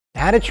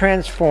How to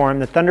transform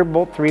the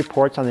Thunderbolt 3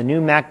 ports on the new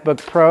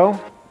MacBook Pro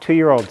to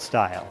your old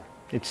style.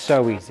 It's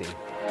so easy.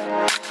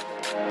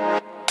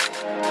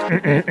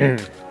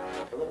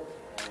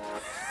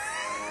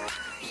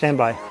 Stand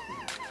by.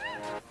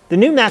 The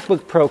new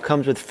MacBook Pro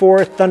comes with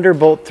 4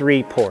 Thunderbolt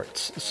 3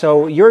 ports,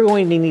 so you're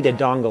going to need a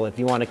dongle if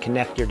you want to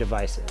connect your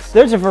devices.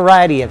 There's a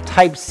variety of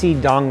Type-C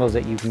dongles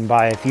that you can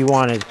buy if you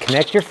want to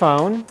connect your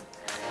phone,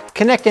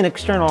 connect an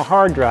external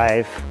hard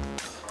drive,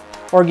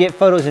 or get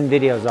photos and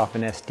videos off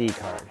an SD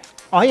card.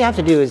 All you have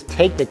to do is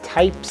take the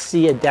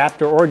Type-C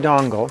adapter or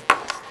dongle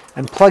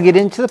and plug it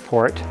into the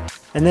port,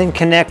 and then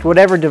connect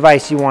whatever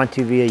device you want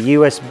to via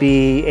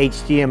USB,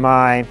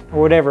 HDMI,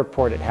 or whatever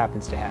port it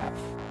happens to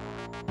have.